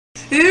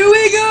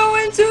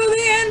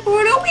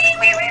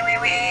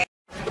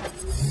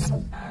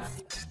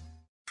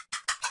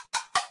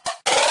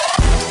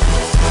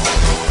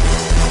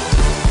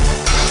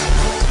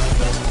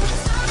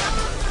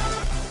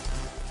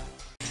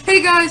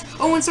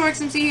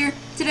01SparkzMC here.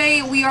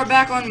 Today we are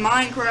back on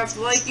Minecraft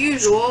like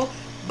usual,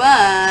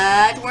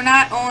 but we're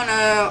not on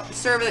a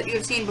server that you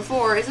have seen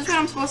before. Is this what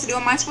I'm supposed to do?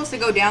 Am I supposed to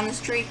go down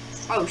this tree?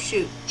 Oh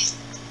shoot.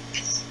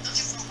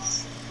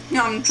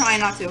 No, I'm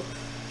trying not to.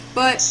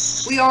 But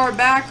we are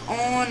back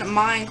on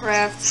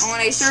Minecraft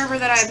on a server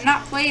that I have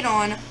not played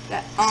on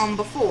that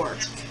before.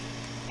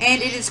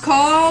 And it is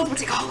called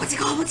What's it called?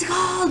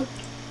 Minecraft.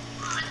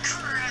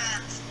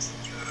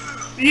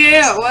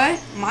 Yeah,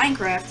 what?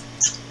 Minecraft.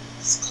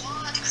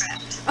 Squadcraft.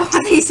 Oh, I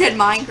think he said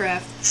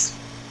Minecraft.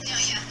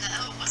 Yeah,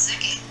 no, what's that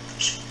game?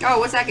 Oh,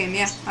 what's that game?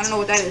 Yeah, I don't know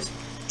what that is.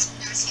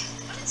 Never seen it.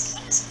 What is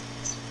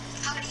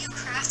how do you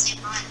craft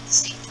and mine at the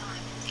same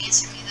time?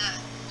 Answer me that.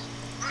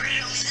 Or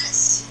tell me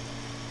this.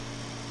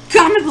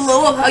 Comment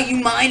below of how you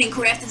mine and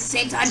craft at the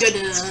same time. Dun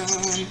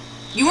 -dun.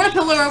 You want a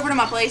pillar over to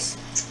my place?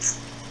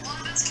 Well,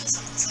 I'm about to kill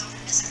someone, so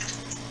it's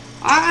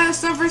okay.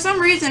 So for some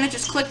reason it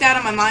just clicked out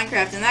of my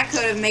Minecraft, and that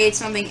could have made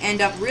something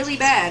end up really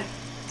bad.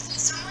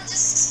 Someone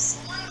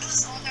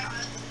was on their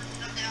island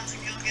and I'm down to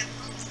go get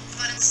them.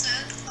 But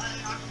instead, I'm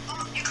not.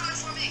 Oh, you're coming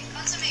for me.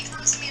 Come to me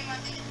in my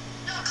minute.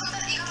 No, come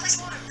back. You gotta place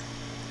water.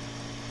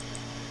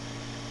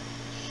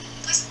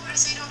 Place water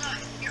so you don't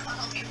die. Here, I'll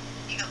help you.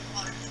 You go,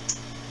 water.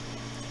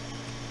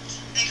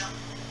 There you go.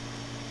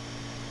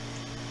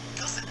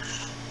 Go for it.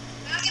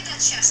 We gotta get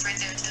that chest right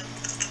there, too.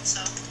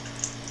 So,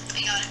 we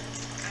got it.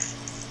 Okay.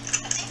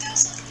 I think that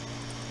was like.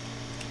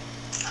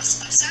 I'm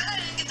sad I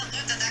didn't get the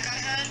loot that guy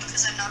had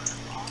because I knocked him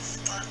off,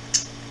 but.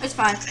 It's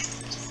fine. Okay.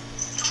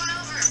 Come on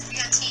over. We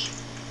got a team.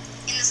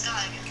 In this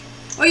guy again.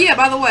 Oh yeah,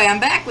 by the way, I'm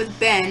back with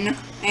Ben,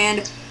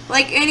 and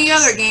like any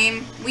other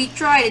game, we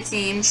tried a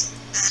team.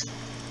 It's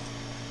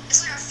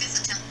like our 5th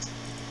attempt.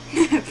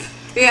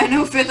 Yeah,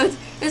 no fifth.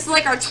 It's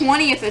like our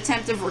 20th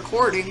attempt of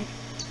recording.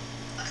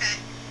 Okay.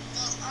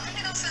 Well, I'm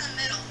gonna go for the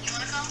middle. You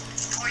wanna come?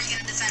 Or are you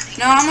gonna defend me?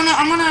 No, I'm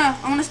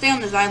gonna stay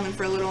on this island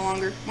for a little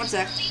longer. One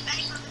sec. Can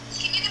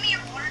you give me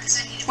your water? Because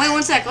I need it. Wait,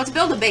 one sec. Let's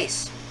build a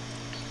base.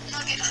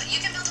 Okay, you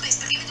can build a base,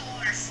 but give me the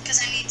water. Because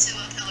I need to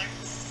pillar.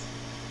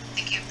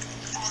 Thank you.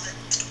 All of it.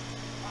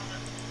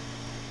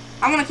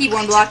 I want to keep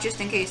one block just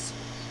in case.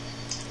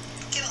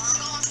 Okay, well,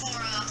 I'm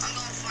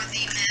going for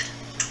the mid.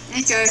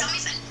 Okay. Tell me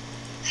if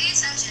pay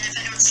attention if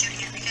anyone's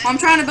shooting at me, okay? Well, I'm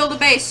trying to build a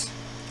base.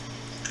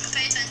 We'll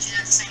pay attention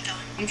at the same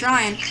time. I'm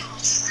trying. You can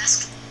also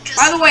ask.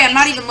 By the way, I'm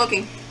not even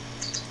looking. Oh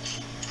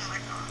my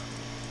god.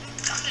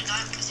 I'm gonna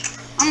die because you're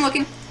I'm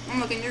looking.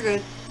 You're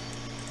good.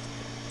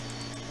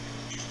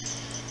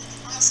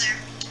 almost there.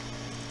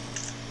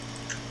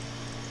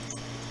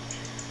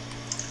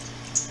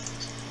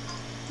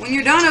 When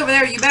you're done over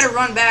there, you better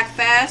run back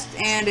fast,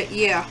 and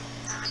yeah.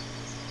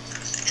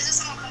 Is there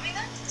someone coming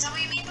then? Is that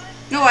what you mean by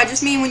it? No, I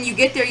just mean when you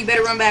get there, you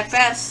better run back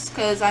fast,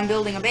 because I'm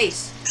building a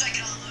base. Should I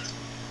get all the loot?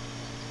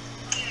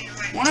 Oh yeah, you're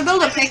right. Want to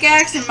build a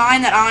pickaxe and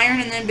mine that iron,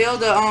 and then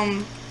build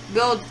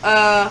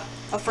a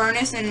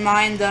furnace and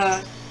mine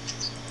the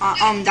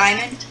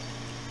diamond?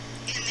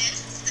 In the mid?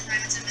 The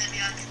diamonds in mid,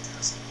 yeah, I can do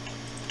those.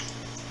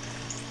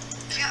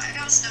 I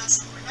got a stone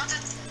sword. Not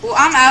that. Well,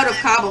 I'm out of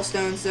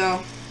cobblestone, so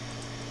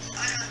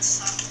I got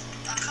some.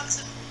 I'll cut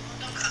it.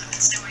 Don't cut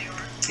it. Stay where you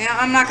are. yeah,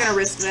 I'm not gonna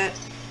risk that.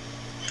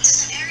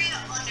 There's an area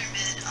under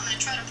mid. I'm gonna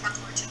try to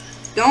parkour to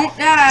it. Don't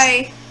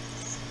die. I'm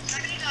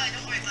not gonna die.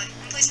 Don't worry, buddy. I'm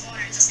gonna place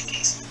water just in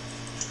case.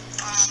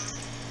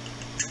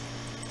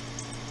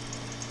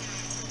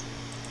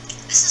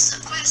 This is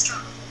quite a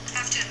struggle. I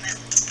have to admit.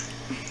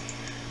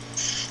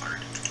 Hard.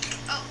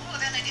 Oh,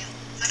 I got an idea.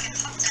 I can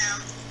hop down.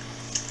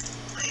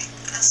 Wait,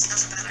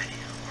 that's a bad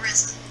idea. Or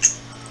is it?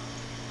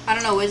 I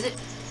don't know, is it?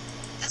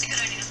 That's a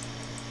good idea.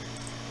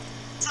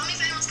 Tell me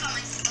if anyone's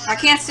coming. I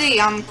can't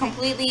see. I'm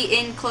completely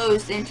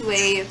enclosed into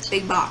a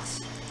big box.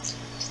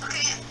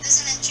 Okay,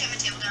 there's an enchantment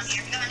table down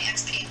here. If you got any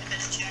XP, we could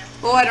enchant.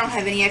 Oh, I don't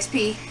have any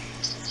XP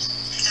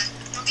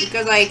Okay.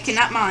 because I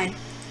cannot mine.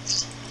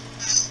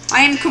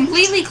 I am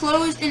completely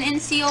closed and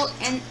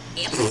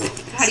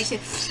how do you say?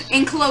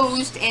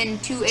 Enclosed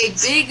into a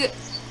big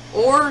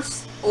or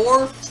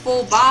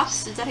full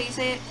box. Is that how you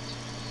say it?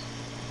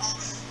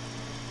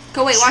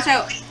 Go, wait, watch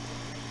out.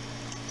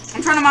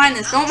 I'm trying to mine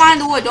this. Don't mine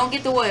the wood. Don't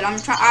get the wood. I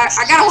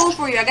got a hole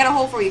for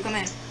you. Come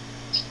in.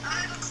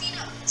 I'm gonna go clean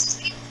up. There's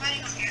people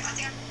fighting up here. I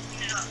think I'm gonna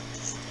clean it up.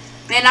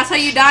 Man, that's how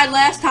you died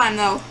last time,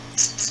 though.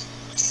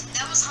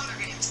 That was Hunger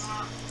Games.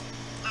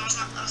 That was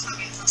Hunger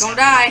Games. Don't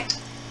die.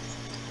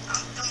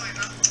 Don't worry,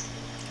 bro.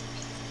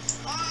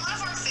 On one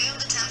of our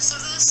failed attempts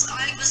of this,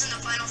 I was in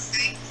the final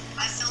 3.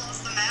 I fell off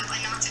the map. I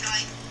knocked a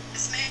guy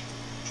with me.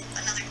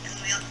 And the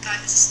other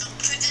guy who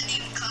didn't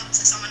even come to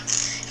someone.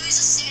 He was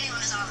just standing on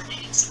his island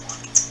and he just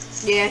walked.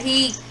 Yeah,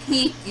 he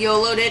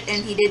YOLO'd it,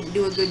 and he didn't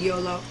do a good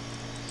YOLO.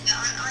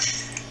 Yeah,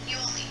 you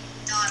only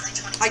died like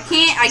 20 I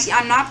can't,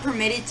 I'm not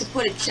permitted to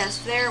put a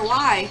chest there.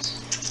 Why?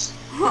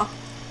 Huh.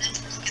 I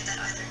don't get that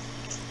either.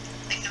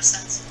 Make no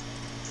sense.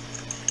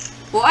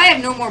 Well, I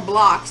have no more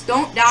blocks.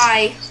 Don't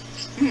die.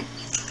 What do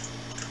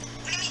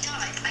you mean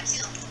die? I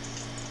killed.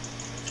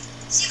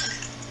 See, look.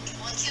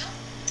 1 kill.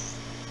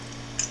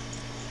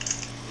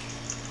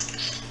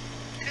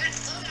 Good.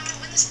 Look, I'm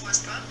gonna win this for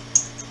us, bro.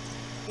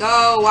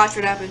 Oh, watch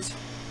what happens.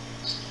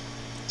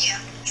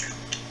 Yeah, true.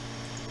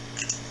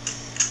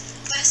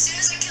 But as soon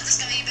as I kill this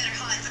guy, you better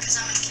hide, because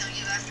I'm gonna kill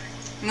you after.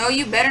 No,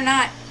 you better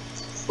not.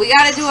 We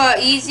gotta do a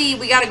easy,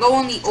 we gotta go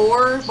on the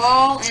ore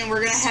ball, and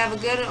we're gonna have a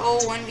good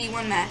old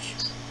 1v1 match.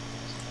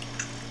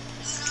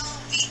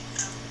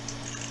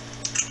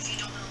 If you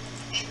don't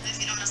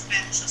know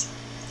Spanish, that's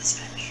the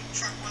Spanish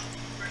for one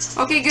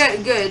person. Okay,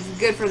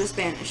 good for the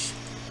Spanish.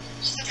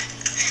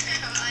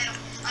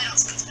 I don't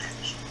speak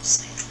Spanish.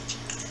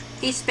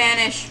 He's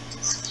Spanish.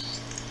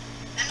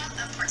 I'm not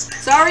that part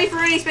Spanish. Sorry for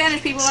any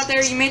Spanish people out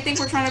there. You may think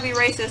we're trying to be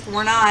racist.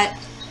 We're not.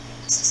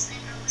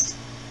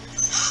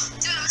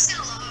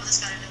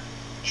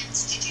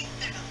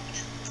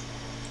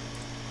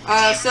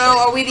 So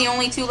are we the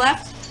only two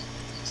left?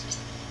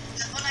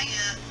 Well, not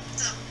yet.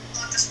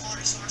 Block this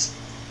water source.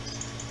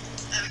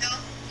 There we go.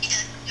 He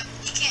did. Yep,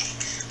 he can't.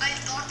 I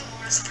blocked the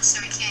water source so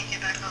he can't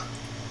get back up.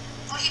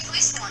 Oh, he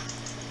placed one.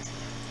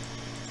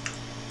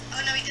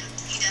 Oh, no, he didn't.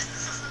 He did.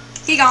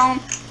 He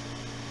gone.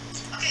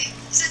 Okay,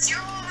 since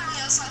you're all around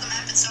the other side of the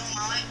map and so am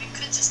I, we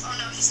could just... Oh,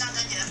 no, he's not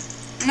dead yet.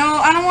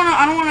 No, I don't wanna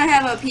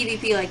have a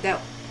PvP like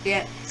that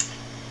yet.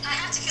 I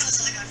have to kill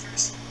this other guy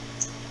first.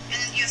 And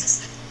then you have to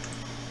sleep.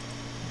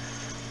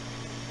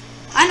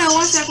 I know,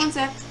 one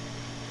sec.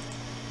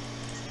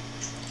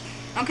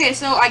 Okay,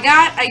 so I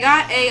got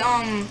a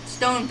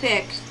stone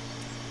pick.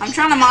 I'm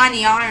trying to mine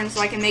the iron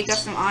so I can make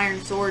us some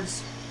iron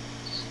swords.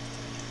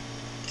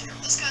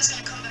 This guy's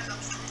gonna come back up.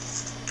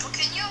 Well,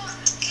 can you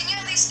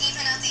at least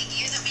even out the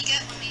gear that we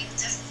get when we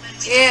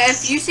Yeah,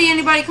 if you see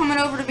anybody coming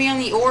over to be on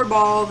the ore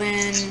ball,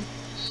 then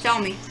tell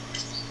me.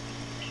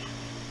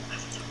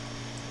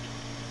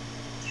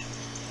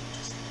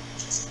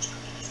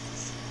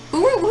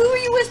 Who are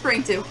you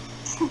whispering to?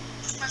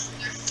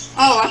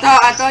 Oh,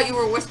 I thought you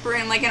were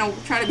whispering like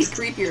trying to be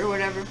creepy or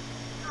whatever.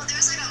 Oh,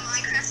 there's like a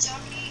Minecraft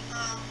jockey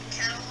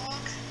catalog,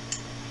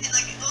 and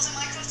like it was a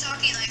Minecraft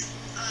jockey like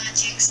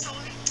Jinx toy in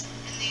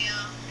the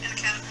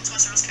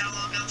Toys R Us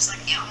catalog. I was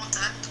like, yeah, I want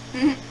that.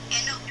 And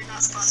no, you're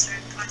not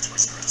sponsored by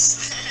Toys R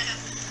Us.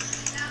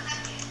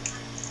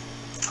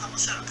 Oh,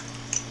 shut up.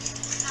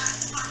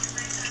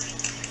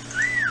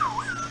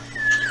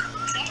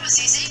 That was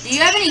easy. Do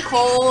you have any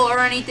coal or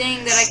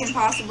anything that I can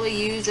possibly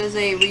use as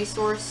a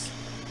resource?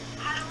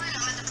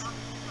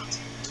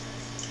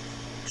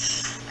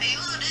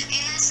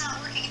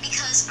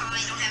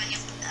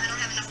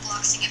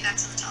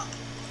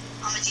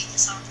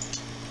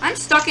 I'm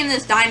stuck in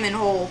this diamond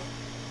hole.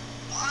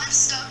 Well, I'm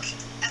stuck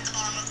at the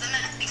bottom of the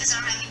map because I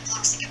don't have any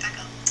blocks to get back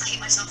up. I hate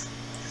myself.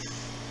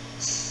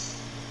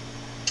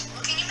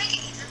 Well, can you make it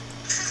even?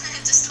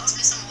 Just toss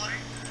me some water.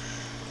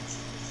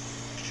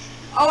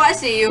 Oh, I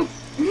see you.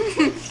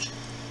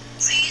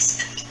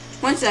 Please.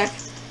 1 sec.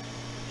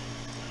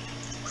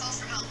 Call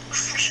for help.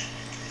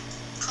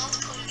 Call the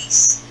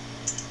police.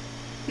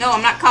 No,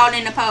 I'm not calling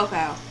in the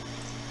po-po.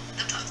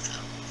 The po-po.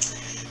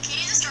 Can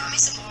you just draw me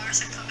some water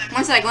so I can come back?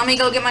 1 sec, let me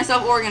go get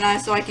myself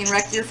organized so I can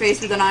wreck your face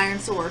with an iron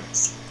sword.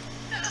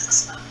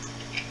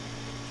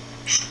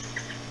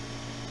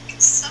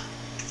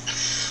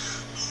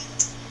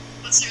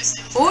 But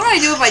seriously, What would I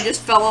do if I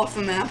just fell off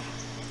the map?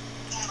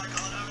 oh my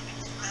god, I would be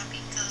happy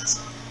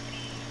because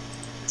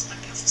it's my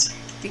beautiful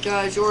singer.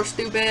 Because you're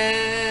stupid.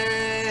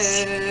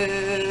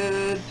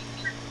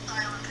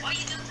 Why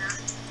you doing that?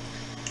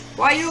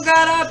 Why you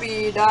gotta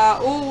be that?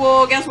 Oh,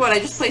 well, guess what? I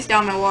just placed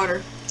down my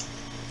water.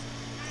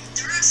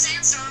 The root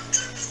sandstorm.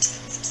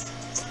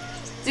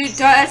 Dude,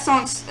 that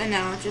song's...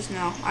 no, just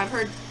no. I've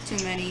heard too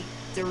many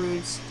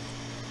Darudes.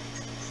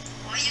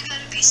 Why you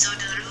gotta be so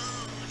rude?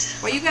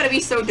 Why you gotta be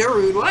so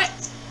Darude? What?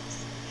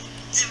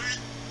 Darude.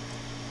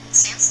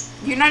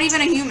 Sandstorm. You're not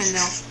even a human,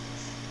 though.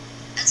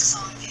 That's a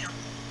song, you know.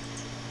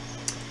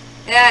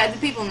 Yeah, the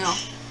people know,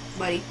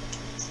 buddy.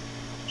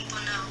 People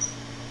know.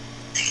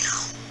 They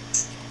know.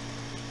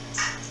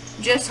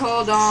 Just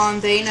hold on,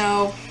 they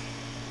know.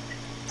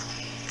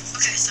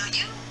 Okay, so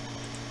you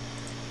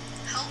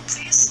help,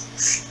 please.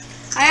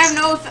 I have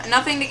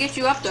nothing to get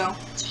you up, though.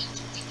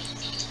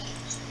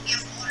 You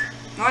have water.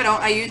 No, I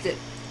don't. I used it.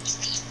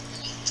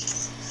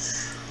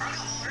 I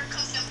got water.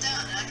 Come jump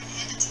down, and I can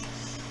hand it to you.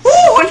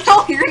 Ooh,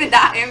 no, you're gonna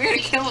die. You're gonna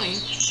kill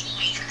me.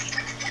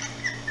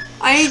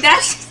 I ain't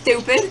that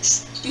stupid.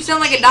 You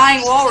sound like a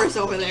dying walrus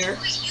over there.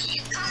 Wait,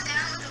 you can come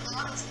down with a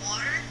block of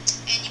water,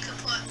 and you can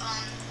put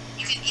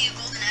you can eat a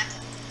golden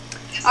apple.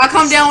 I'll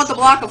come down with a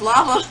block of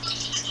lava.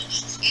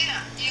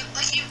 Yeah, you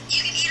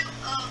can eat a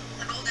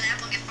golden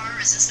apple and get fire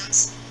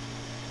resistance.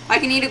 I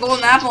can eat a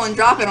golden apple and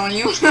drop it on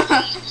you. No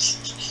thanks.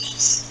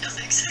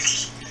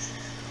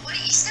 What are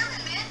you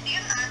stealing, man? Do you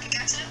have an iron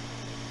pickaxe yet?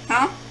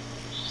 Huh? Do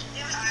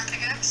you have an iron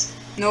pickaxe?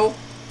 No.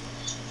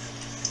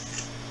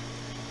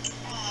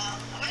 I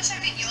wish I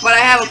could use But I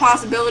have a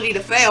possibility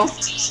to fail. I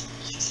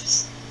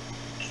just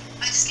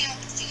came up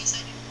with the genius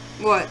idea.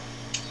 What?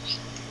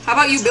 How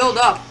about you build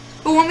up?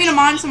 Who want me to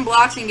mine some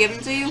blocks and give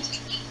them to you?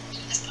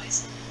 Yes,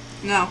 please.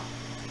 No.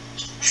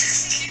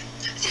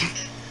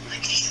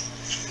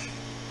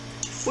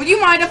 Would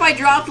you mind if I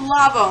dropped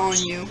lava on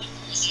you? I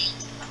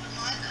wouldn't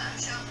mind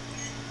that.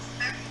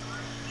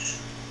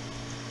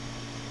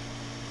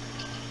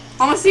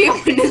 gonna see it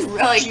when this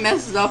like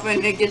messes up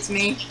and it gets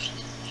me.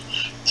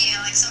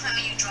 Yeah, like somehow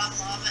you drop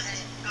lava and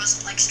it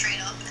goes like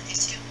straight up and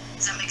hits you.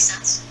 Does that make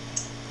sense?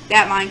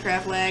 That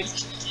Minecraft lag.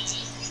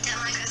 That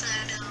Minecraft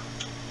lag.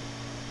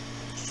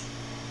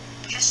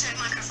 Hashtag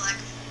Minecraft lag.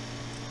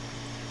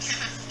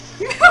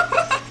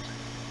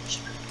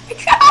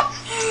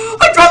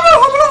 I dropped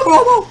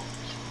lava.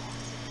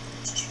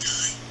 Did you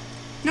die?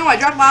 No, I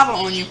dropped lava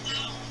on you.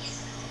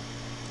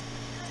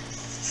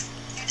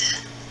 You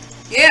did?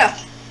 Yeah.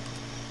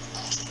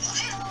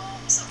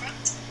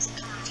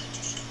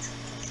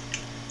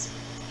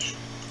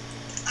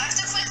 I have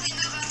to quickly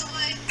move out the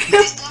way.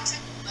 These blocks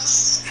are...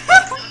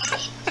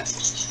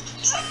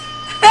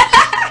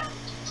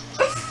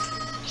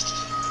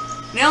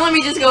 Now let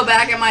me just go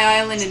back at my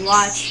island and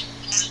watch.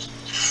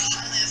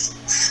 I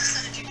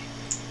lived.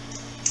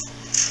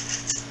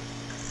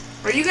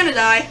 Are you gonna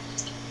die?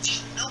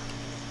 Nope.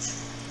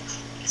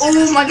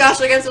 Oh my gosh,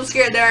 I got so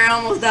scared there, I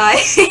almost died.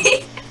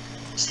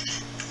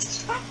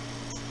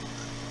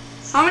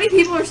 How many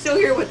people are still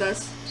here with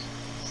us?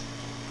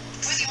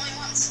 We're the only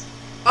ones.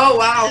 Oh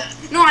wow.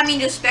 No, I mean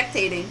just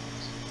spectating.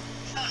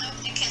 Oh no,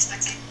 you can't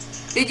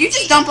spectate. Did you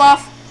just dump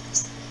off?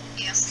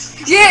 Yes.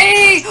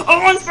 Yay!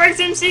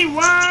 01SparkzMC,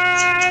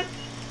 what?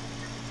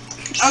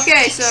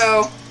 Okay,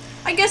 so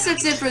I guess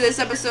that's it for this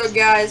episode,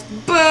 guys.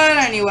 But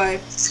anyway.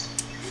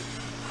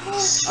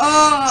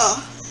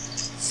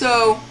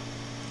 So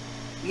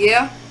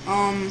yeah.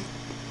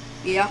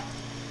 Yeah.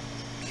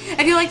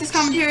 If you like this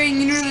commentary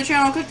and you're new to the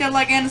channel, click that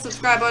like and the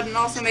subscribe button.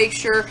 Also make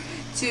sure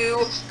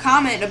to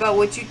comment about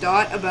what you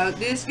thought about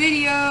this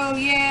video.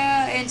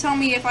 Yeah, and tell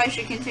me if I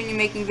should continue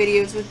making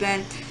videos with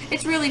Ben.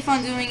 It's really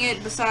fun doing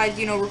it besides,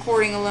 you know,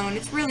 recording alone.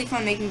 It's really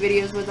fun making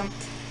videos with him.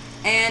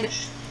 And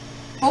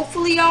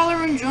hopefully y'all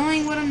are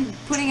enjoying what I'm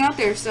putting out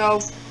there. So,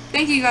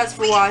 thank you guys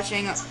for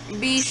watching.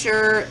 Be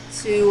sure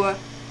to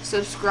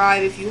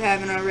subscribe if you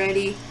haven't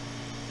already.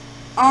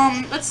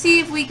 Let's see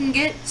if we can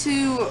get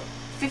to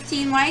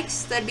 15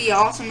 likes. That'd be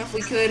awesome if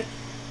we could.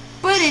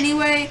 But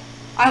anyway,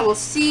 I will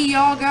see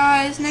y'all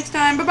guys next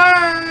time.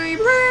 Bye-bye.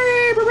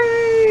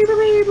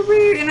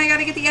 And I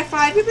gotta get the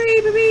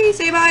F5.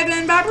 Say bye,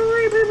 Ben. Bye.